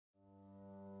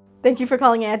Thank you for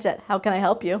calling Adjet. How can I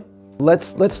help you?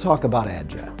 Let's talk about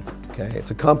Adjet. Okay, it's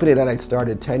a company that I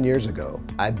started 10 years ago.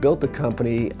 I built the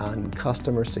company on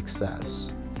customer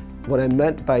success. What I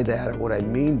meant by that, or what I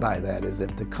mean by that, is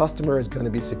if the customer is going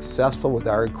to be successful with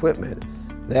our equipment,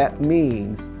 that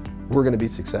means we're going to be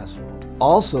successful.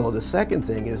 Also, the second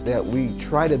thing is that we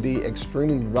try to be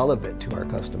extremely relevant to our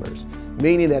customers,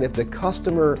 meaning that if the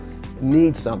customer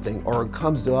needs something or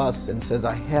comes to us and says,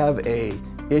 I have an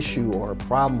issue or a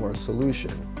problem or a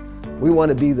solution, we want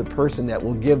to be the person that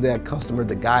will give that customer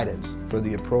the guidance for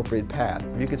the appropriate path.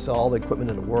 You can sell all the equipment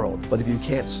in the world, but if you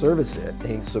can't service it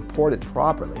and support it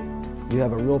properly, you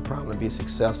have a real problem to be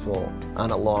successful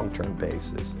on a long-term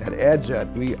basis. At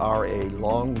Adjet, we are a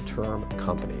long-term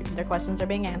company. Their questions are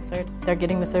being answered. They're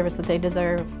getting the service that they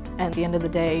deserve. And at the end of the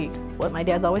day, what my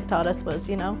dad's always taught us was,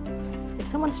 if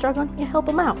someone's struggling, you help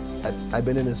them out. I've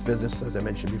been in this business, as I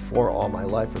mentioned before, all my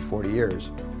life for 40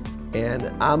 years.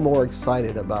 And I'm more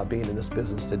excited about being in this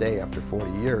business today after 40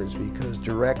 years because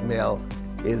direct mail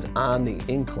is on the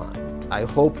incline. I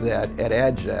hope that at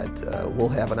Adjet we'll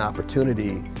have an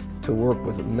opportunity to work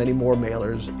with many more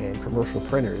mailers and commercial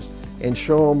printers and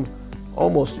show them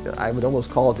I would almost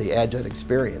call it the Adjet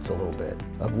experience a little bit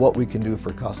of what we can do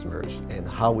for customers and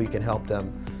how we can help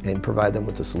them and provide them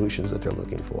with the solutions that they're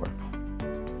looking for.